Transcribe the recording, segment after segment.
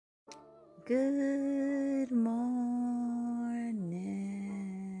Good morning.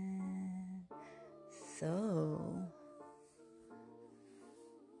 So,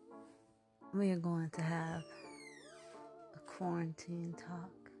 we are going to have a quarantine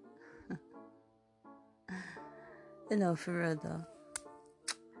talk. No, for real though.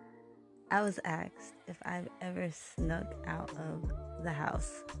 I was asked if I've ever snuck out of the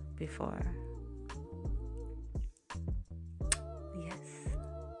house before.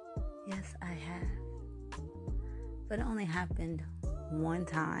 Yes, I have. But it only happened one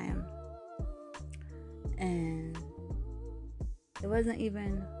time. And it wasn't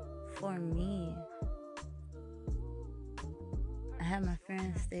even for me. I had my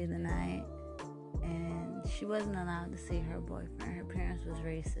friend stay the night, and she wasn't allowed to see her boyfriend. Her parents was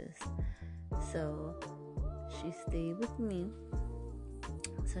racist, so she stayed with me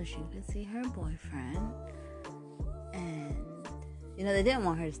so she could see her boyfriend. And they didn't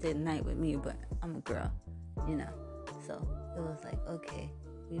want her to stay the night with me, but I'm a girl, so it was like, okay,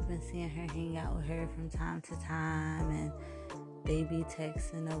 we've been seeing her hang out with her from time to time, and they be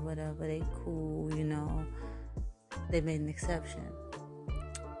texting or whatever. They cool, they made an exception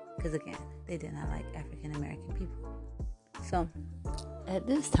because, again, they did not like African American people. So at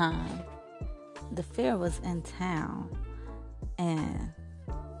this time, the fair was in town, and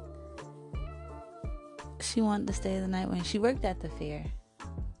she wanted to stay the night when she worked at the fair.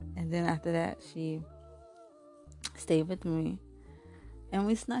 And then after that, she stayed with me, and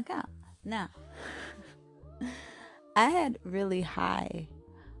we snuck out. Now, I had really high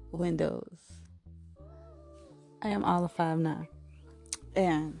windows. I am all of 5'9",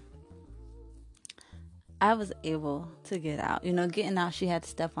 and I was able to get out. Getting out, she had to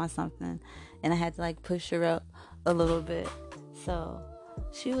step on something, and I had to push her up a little bit. So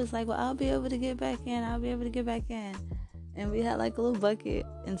she was like, well, I'll be able to get back in. And we had a little bucket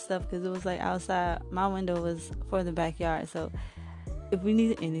and stuff because it was outside. My window was for the backyard. So if we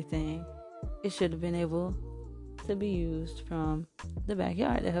needed anything, it should have been able to be used from the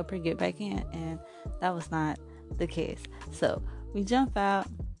backyard to help her get back in. And that was not the case. So we jump out,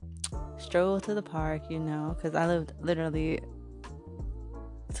 stroll to the park, because I lived literally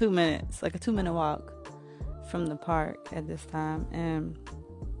 2 minutes, a 2-minute walk from the park at this time. And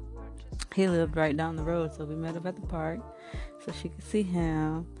he lived right down the road, so we met up at the park so she could see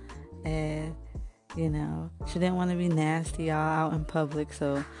him. And she didn't want to be nasty y'all out in public,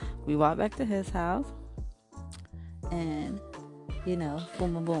 so we walked back to his house. And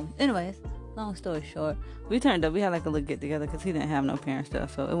boom boom boom. Anyways, long story short, we turned up. We had a little get together because he didn't have no parents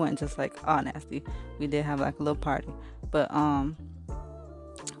stuff, so it wasn't just all nasty. We did have a little party. But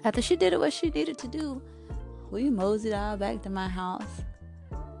after she did what she needed to do, we moseyed all back to my house.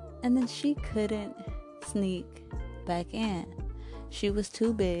 And then she couldn't sneak back in. She was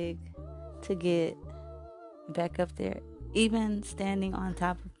too big to get back up there. Even standing on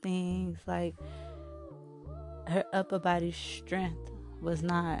top of things, her upper body strength was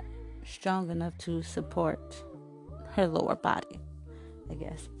not strong enough to support her lower body, I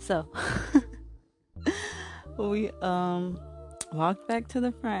guess. So we walked back to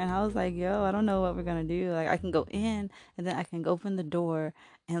the front, and I was like, yo, I don't know what we're gonna do. I can go in, and then I can open the door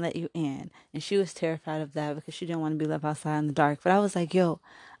and let you in. And she was terrified of that because she didn't want to be left outside in the dark. But I was like, yo,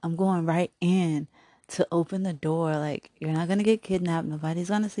 I'm going right in to open the door. You're not gonna get kidnapped. Nobody's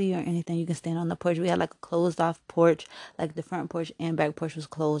gonna see you or anything. You can stand on the porch. We had a closed off porch. The front porch and back porch was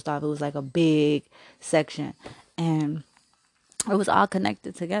closed off. It was a big section, and it was all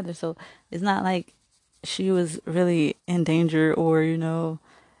connected together. So it's not she was really in danger or,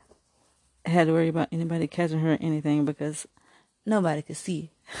 had to worry about anybody catching her or anything because nobody could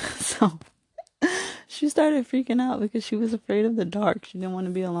see. So she started freaking out because she was afraid of the dark. She didn't want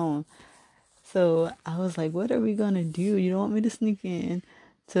to be alone. So I was like, what are we going to do? You don't want me to sneak in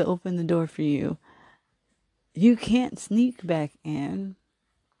to open the door for you. You can't sneak back in.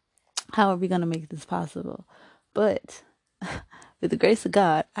 How are we going to make this possible? But with the grace of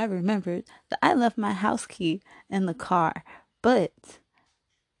God, I remembered that I left my house key in the car. But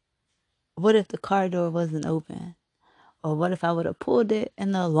what if the car door wasn't open? Or what if I would have pulled it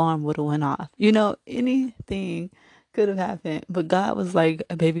and the alarm would have went off? Anything could have happened. But God was like,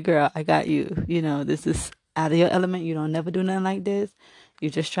 baby girl, I got you. This is out of your element. You don't never do nothing like this.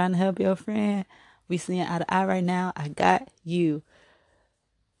 You're just trying to help your friend. We seeing eye to eye right now. I got you.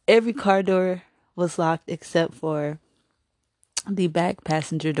 Every car door was locked except for the back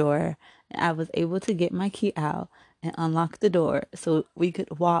passenger door. And I was able to get my key out and unlock the door so we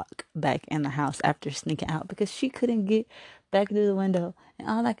could walk back in the house after sneaking out because she couldn't get back through the window. And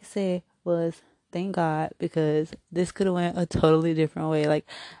all I could say was, thank God, because this could have went a totally different way. Like,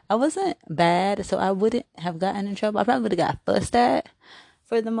 I wasn't bad, so I wouldn't have gotten in trouble. I probably would have got fussed at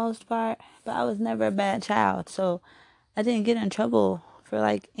for the most part, but I was never a bad child, so I didn't get in trouble for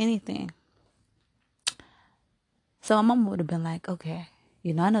like anything. So my mom would have been like, okay,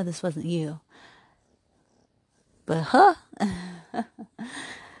 I know this wasn't you, but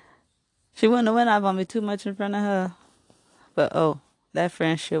she wouldn't have went off on me too much in front of her. But that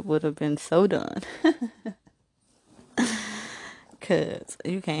friendship would have been so done. Cause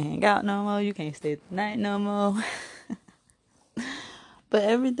you can't hang out no more, you can't stay the night no more. But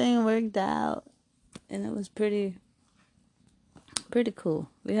everything worked out, and it was pretty cool.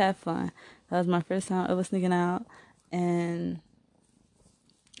 We had fun. That was my first time ever sneaking out, and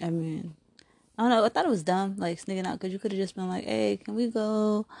I mean, I don't know. I thought it was dumb, like sneaking out, because you could have just been like, "Hey, can we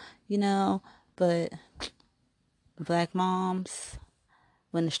go?" But black moms,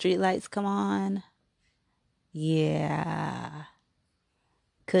 when the street lights come on, yeah,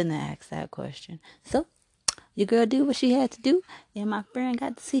 couldn't ask that question. So your girl did what she had to do, and my friend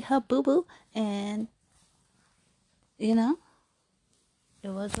got to see her boo boo, and it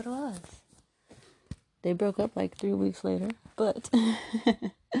was what it was. They broke up like 3 weeks later, but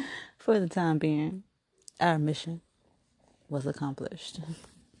for the time being, our mission was accomplished.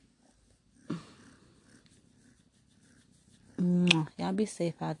 Y'all be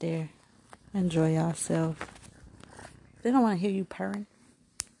safe out there. Enjoy yourself. They don't want to hear you purring.